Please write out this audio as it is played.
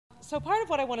So part of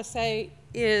what I want to say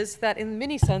is that in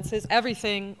many senses,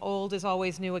 everything old is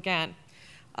always new again.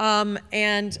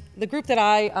 And the group that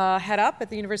I head up at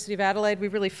the University of Adelaide, we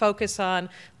really focus on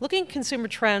looking at consumer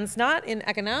trends, not in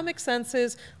economic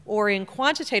senses or in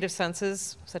quantitative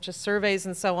senses, such as surveys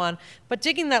and so on, but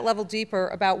digging that level deeper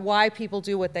about why people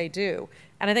do what they do.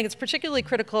 And I think it's particularly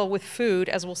critical with food,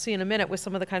 as we'll see in a minute with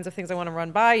some of the kinds of things I want to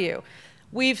run by you.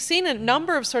 We've seen a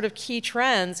number of sort of key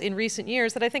trends in recent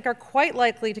years that I think are quite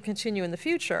likely to continue in the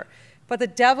future. But the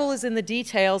devil is in the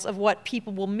details of what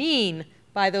people will mean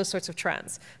by those sorts of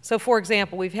trends. So for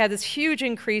example, we've had this huge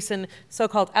increase in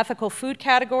so-called ethical food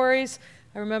categories.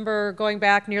 I remember going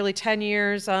back nearly 10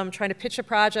 years trying to pitch a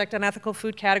project on ethical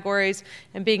food categories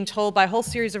and being told by a whole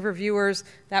series of reviewers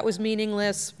that was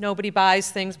meaningless, nobody buys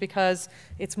things because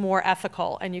it's more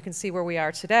ethical, and you can see where we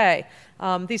are today.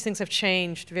 These things have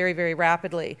changed very, very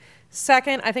rapidly.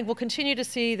 Second, I think we'll continue to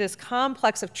see this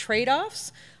complex of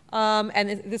trade-offs. And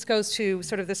this goes to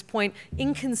sort of this point,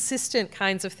 inconsistent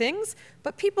kinds of things,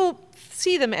 but people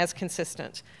see them as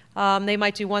consistent. They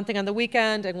might do one thing on the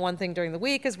weekend and one thing during the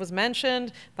week, as was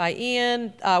mentioned by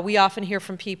Ian. We often hear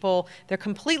from people, they're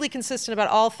completely consistent about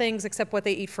all things except what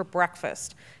they eat for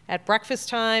breakfast. At breakfast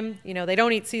time, you know, they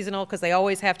don't eat seasonal because they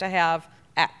always have to have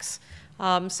X.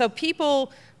 So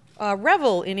people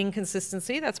revel in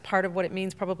inconsistency. That's part of what it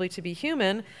means probably to be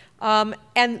human.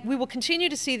 And we will continue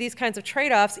to see these kinds of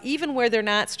trade-offs even where they're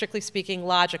not, strictly speaking,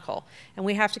 logical. And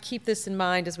we have to keep this in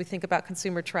mind as we think about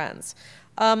consumer trends.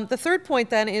 The third point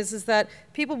then is that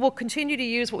people will continue to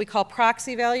use what we call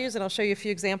proxy values, and I'll show you a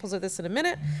few examples of this in a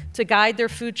minute, to guide their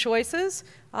food choices.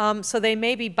 So they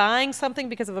may be buying something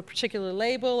because of a particular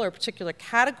label or a particular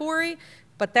category,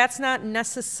 but that's not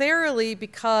necessarily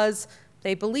because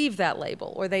they believe that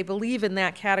label or they believe in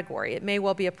that category. It may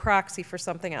well be a proxy for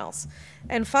something else.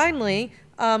 And finally,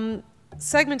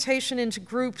 segmentation into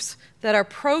groups that are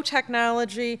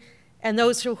pro-technology and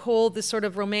those who hold this sort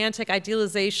of romantic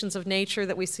idealizations of nature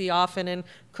that we see often in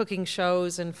cooking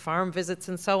shows and farm visits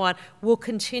and so on will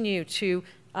continue to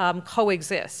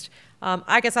coexist.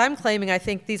 I guess I'm claiming I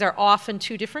think these are often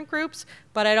two different groups,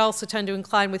 but I'd also tend to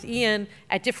incline with Ian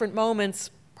at different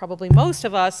moments. Probably most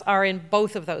of us are in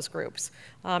both of those groups.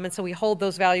 And so we hold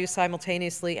those values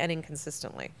simultaneously and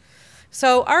inconsistently.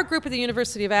 So our group at the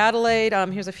University of Adelaide,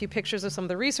 here's a few pictures of some of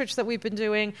the research that we've been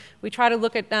doing. We try to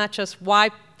look at not just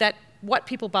what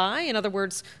people buy, in other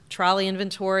words, trolley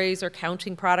inventories or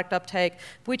counting product uptake.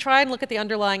 We try and look at the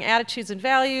underlying attitudes and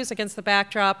values against the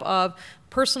backdrop of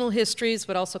personal histories,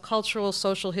 but also cultural,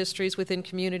 social histories within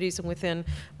communities and within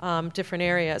different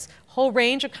areas. Whole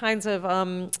range of kinds of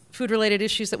food-related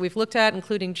issues that we've looked at,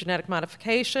 including genetic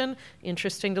modification,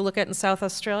 interesting to look at in South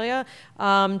Australia,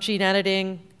 gene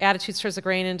editing, attitudes towards the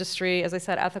grain industry, as I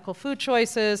said, ethical food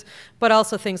choices, but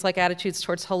also things like attitudes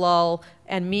towards halal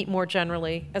and meat more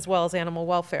generally, as well as animal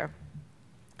welfare.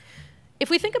 If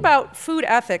we think about food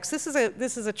ethics, this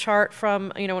is a chart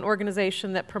from an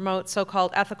organization that promotes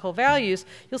so-called ethical values.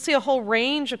 You'll see a whole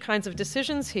range of kinds of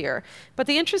decisions here. But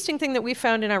the interesting thing that we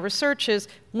found in our research is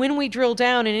when we drill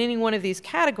down in any one of these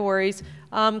categories,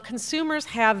 consumers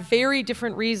have very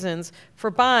different reasons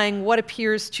for buying what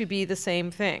appears to be the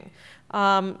same thing.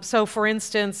 So for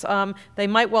instance, they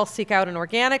might well seek out an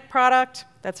organic product.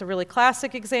 That's a really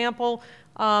classic example.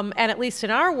 And at least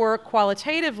in our work,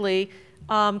 qualitatively,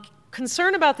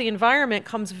 concern about the environment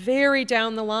comes very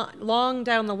long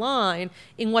down the line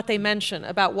in what they mention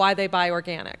about why they buy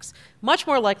organics. Much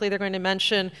more likely they're going to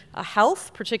mention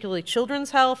health, particularly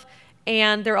children's health,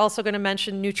 and they're also going to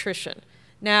mention nutrition.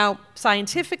 Now,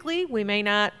 scientifically, we may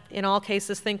not, in all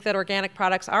cases, think that organic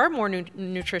products are more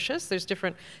nutritious. There's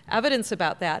different evidence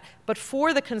about that. But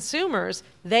for the consumers,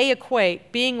 they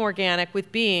equate being organic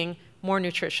with being more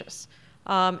nutritious.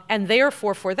 And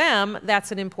therefore, for them,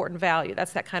 that's an important value.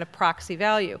 That's that kind of proxy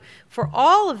value. For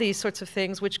all of these sorts of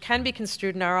things, which can be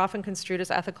construed and are often construed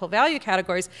as ethical value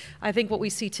categories, I think what we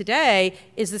see today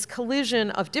is this collision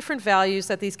of different values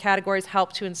that these categories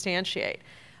help to instantiate.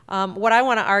 What I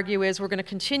want to argue is we're going to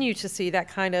continue to see that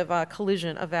kind of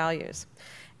collision of values.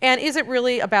 And is it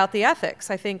really about the ethics?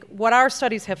 I think what our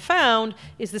studies have found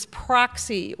is this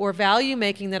proxy or value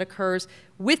making that occurs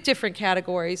with different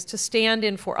categories to stand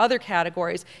in for other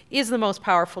categories is the most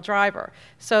powerful driver.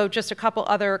 So just a couple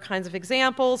other kinds of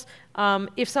examples.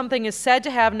 If something is said to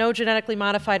have no genetically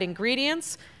modified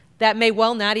ingredients, that may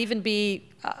well not even be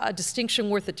a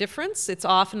distinction worth a difference. It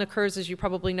often occurs, as you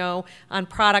probably know, on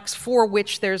products for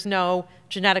which there's no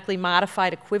genetically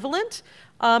modified equivalent.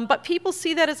 But people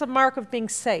see that as a mark of being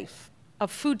safe,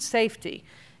 of food safety.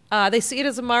 They see it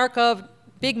as a mark of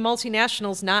big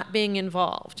multinationals not being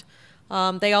involved.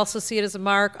 They also see it as a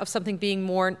mark of something being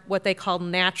more what they call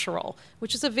natural,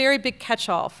 which is a very big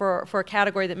catch-all for a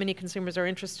category that many consumers are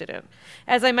interested in.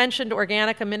 As I mentioned,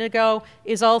 organic a minute ago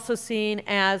is also seen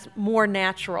as more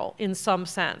natural in some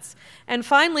sense. And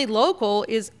finally, local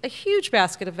is a huge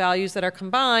basket of values that are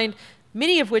combined,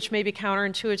 many of which may be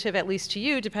counterintuitive, at least to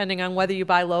you, depending on whether you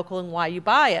buy local and why you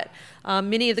buy it.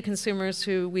 Many of the consumers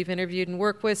who we've interviewed and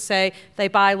worked with say they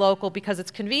buy local because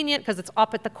it's convenient, because it's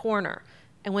up at the corner.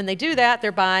 And when they do that,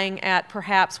 they're buying at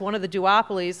perhaps one of the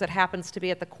duopolies that happens to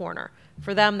be at the corner.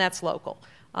 For them, that's local.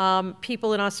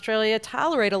 People in Australia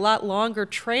tolerate a lot longer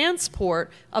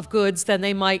transport of goods than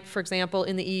they might, for example,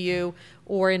 in the EU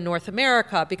or in North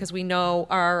America, because we know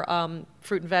our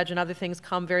fruit and veg and other things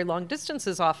come very long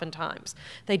distances oftentimes.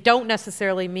 They don't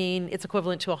necessarily mean it's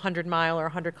equivalent to a 100-mile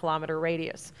or 100-kilometer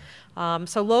radius.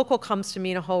 So local comes to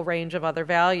mean a whole range of other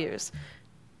values.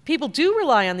 People do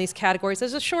rely on these categories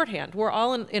as a shorthand. We're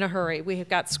all in a hurry. We've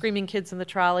got screaming kids in the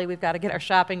trolley. We've got to get our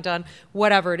shopping done,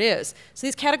 whatever it is. So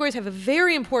these categories have a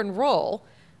very important role,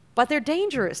 but they're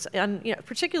dangerous, and,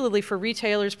 particularly for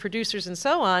retailers, producers, and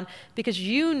so on, because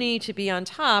you need to be on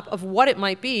top of what it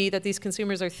might be that these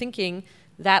consumers are thinking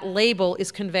that label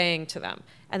is conveying to them.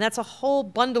 And that's a whole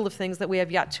bundle of things that we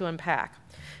have yet to unpack.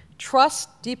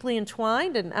 Trust, deeply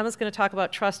entwined, and Emma's going to talk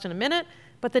about trust in a minute.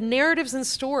 But the narratives and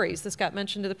stories, this got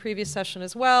mentioned in the previous session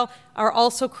as well, are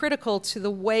also critical to the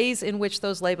ways in which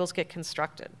those labels get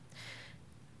constructed.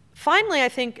 Finally, I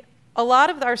think a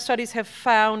lot of our studies have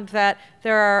found that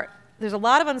there's a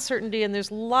lot of uncertainty and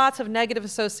there's lots of negative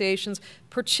associations,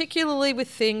 particularly with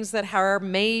things that are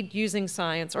made using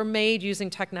science or made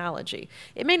using technology.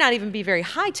 It may not even be very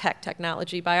high-tech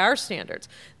technology by our standards,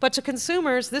 but to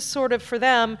consumers, this sort of, for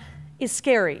them, is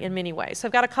scary in many ways. So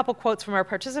I've got a couple quotes from our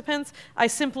participants. I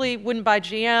simply wouldn't buy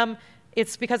GM.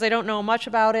 It's because I don't know much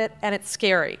about it, and it's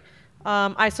scary.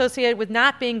 I associate it with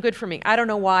not being good for me. I don't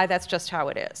know why, that's just how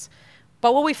it is.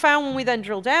 But what we found when we then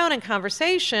drill down in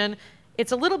conversation,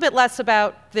 it's a little bit less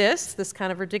about this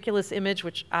kind of ridiculous image,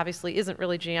 which obviously isn't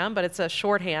really GM, but it's a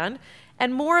shorthand,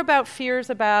 and more about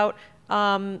fears about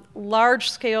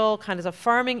large-scale kinds of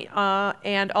farming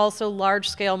and also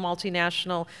large-scale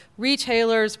multinational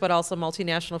retailers, but also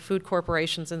multinational food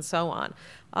corporations and so on.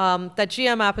 That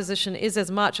GM opposition is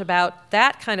as much about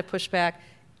that kind of pushback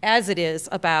as it is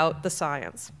about the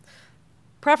science.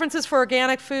 Preferences for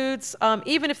organic foods,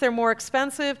 even if they're more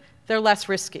expensive, they're less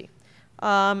risky.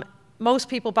 Most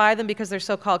people buy them because they're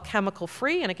so-called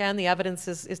chemical-free, and again, the evidence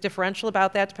is differential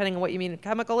about that, depending on what you mean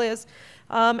chemical is.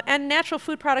 And natural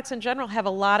food products in general have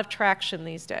a lot of traction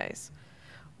these days.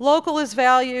 Local is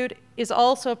valued, is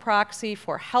also a proxy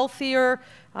for healthier,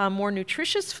 more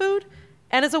nutritious food,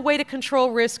 and is a way to control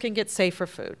risk and get safer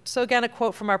food. So again, a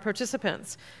quote from our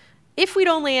participants. If we'd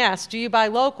only asked, do you buy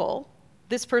local?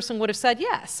 This person would have said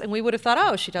yes, and we would have thought,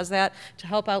 oh, she does that to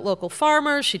help out local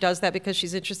farmers, she does that because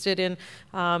she's interested in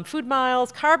food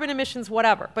miles, carbon emissions,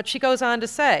 whatever. But she goes on to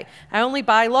say, I only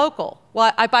buy local.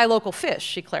 Well, I buy local fish,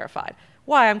 she clarified.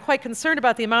 Why? I'm quite concerned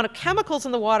about the amount of chemicals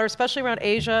in the water, especially around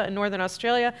Asia and northern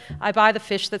Australia. I buy the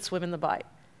fish that swim in the bite.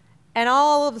 And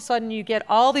all of a sudden you get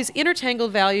all these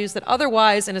intertangled values that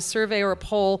otherwise in a survey or a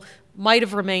poll might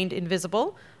have remained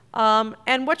invisible.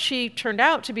 And what she turned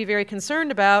out to be very concerned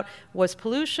about was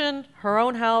pollution, her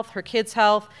own health, her kids'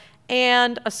 health,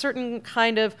 and a certain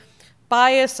kind of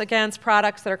bias against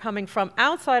products that are coming from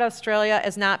outside Australia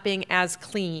as not being as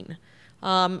clean.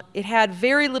 It had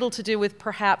very little to do with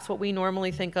perhaps what we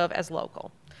normally think of as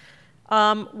local.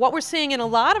 What we're seeing in a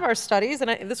lot of our studies,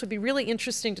 and this would be really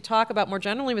interesting to talk about more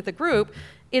generally with the group,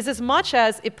 is as much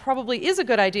as it probably is a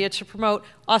good idea to promote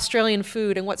Australian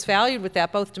food and what's valued with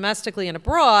that, both domestically and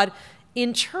abroad,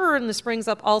 in turn, this brings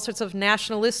up all sorts of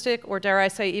nationalistic, or dare I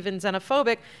say even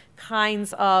xenophobic,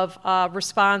 kinds of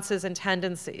responses and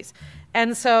tendencies.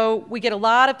 And so we get a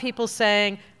lot of people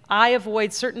saying, I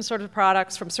avoid certain sorts of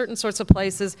products from certain sorts of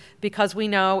places because we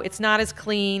know it's not as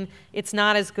clean, it's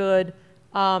not as good,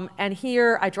 and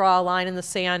here I draw a line in the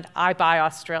sand, I buy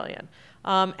Australian.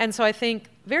 And so I think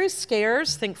various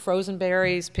scares, think frozen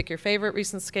berries, pick your favorite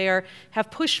recent scare,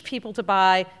 have pushed people to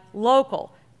buy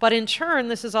local. But in turn,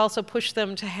 this has also pushed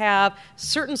them to have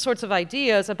certain sorts of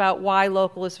ideas about why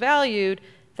local is valued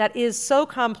that is so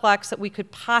complex that we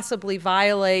could possibly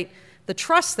violate the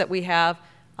trust that we have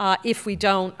if we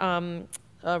don't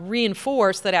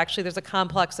reinforce that actually there's a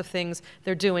complex of things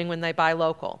they're doing when they buy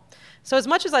local. So as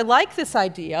much as I like this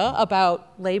idea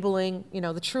about labeling,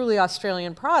 the truly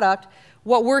Australian product,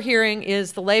 what we're hearing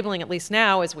is the labeling, at least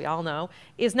now, as we all know,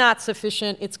 is not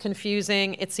sufficient. It's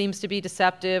confusing. It seems to be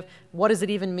deceptive. What does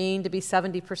it even mean to be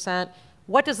 70%?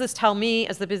 what does this tell me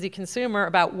as the busy consumer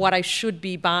about what I should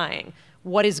be buying?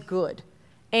 What is good?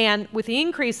 And with the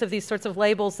increase of these sorts of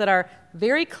labels that are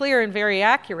very clear and very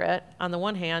accurate, on the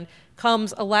one hand,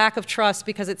 comes a lack of trust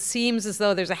because it seems as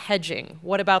though there's a hedging.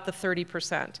 What about the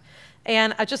 30%?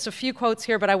 And just a few quotes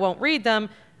here, but I won't read them.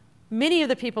 Many of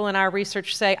the people in our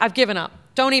research say, I've given up.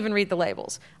 Don't even read the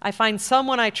labels. I find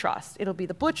someone I trust. It'll be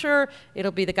the butcher.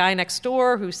 It'll be the guy next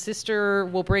door whose sister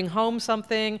will bring home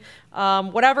something.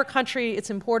 Whatever country it's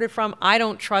imported from, I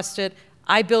don't trust it.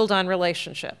 I build on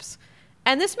relationships.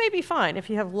 And this may be fine if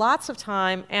you have lots of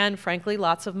time and, frankly,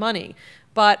 lots of money.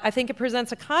 But I think it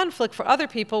presents a conflict for other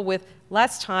people with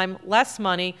less time, less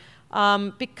money,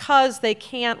 because they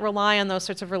can't rely on those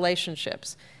sorts of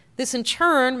relationships. This, in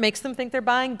turn, makes them think they're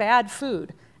buying bad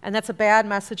food. And that's a bad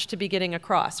message to be getting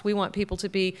across. We want people to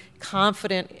be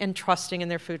confident and trusting in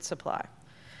their food supply.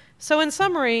 So in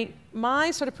summary, my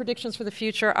sort of predictions for the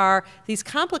future are these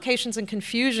complications and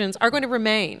confusions are going to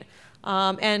remain.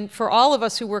 And for all of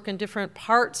us who work in different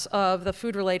parts of the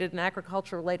food-related and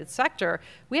agriculture-related sector,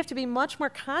 we have to be much more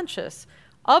conscious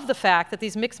of the fact that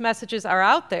these mixed messages are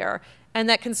out there and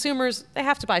that consumers, they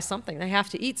have to buy something, they have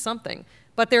to eat something,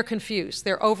 but they're confused,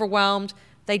 they're overwhelmed,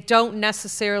 they don't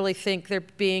necessarily think they're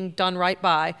being done right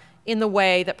by in the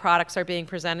way that products are being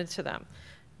presented to them.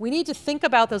 We need to think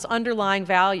about those underlying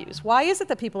values. Why is it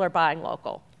that people are buying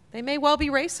local? They may well be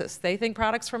racist. They think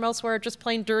products from elsewhere are just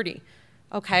plain dirty.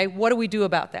 Okay, what do we do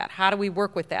about that? How do we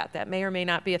work with that? That may or may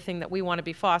not be a thing that we want to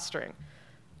be fostering.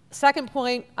 Second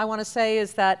point I want to say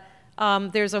is that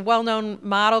there's a well-known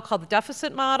model called the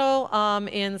deficit model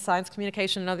in science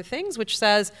communication and other things, which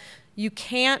says you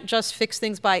can't just fix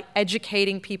things by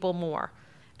educating people more.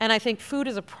 And I think food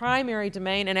is a primary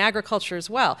domain, and agriculture as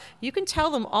well. You can tell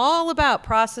them all about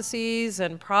processes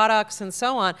and products and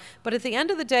so on, but at the end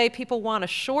of the day, people want a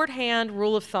shorthand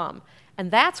rule of thumb.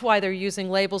 And that's why they're using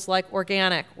labels like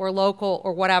organic or local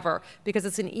or whatever, because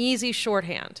it's an easy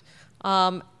shorthand.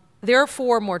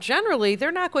 Therefore, more generally,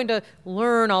 they're not going to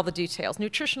learn all the details.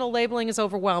 Nutritional labeling is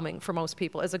overwhelming for most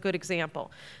people, as a good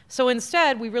example. So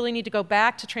instead, we really need to go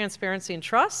back to transparency and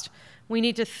trust. We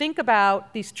need to think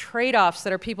about these trade-offs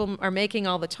that people are making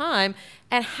all the time,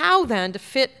 and how then to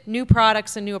fit new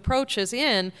products and new approaches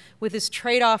in with this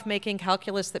trade-off making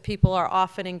calculus that people are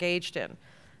often engaged in.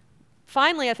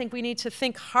 Finally, I think we need to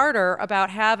think harder about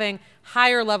having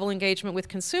higher level engagement with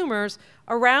consumers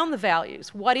around the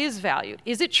values. What is valued?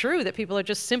 Is it true that people are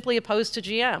just simply opposed to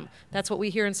GM? That's what we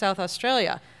hear in South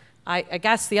Australia. I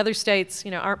guess the other states,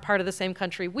 aren't part of the same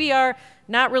country we are.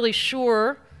 Not really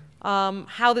sure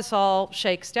how this all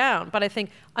shakes down. But I think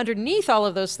underneath all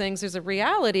of those things, there's a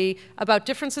reality about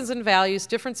differences in values,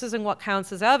 differences in what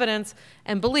counts as evidence,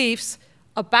 and beliefs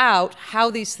about how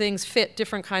these things fit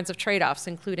different kinds of trade-offs,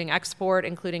 including export,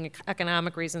 including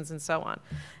economic reasons, and so on.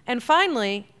 And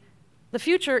finally, the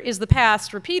future is the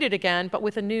past repeated again, but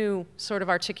with a new sort of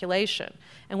articulation.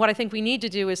 And what I think we need to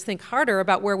do is think harder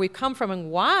about where we've come from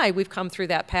and why we've come through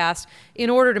that past in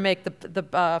order to make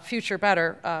the future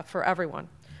better for everyone.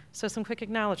 So some quick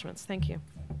acknowledgments. Thank you.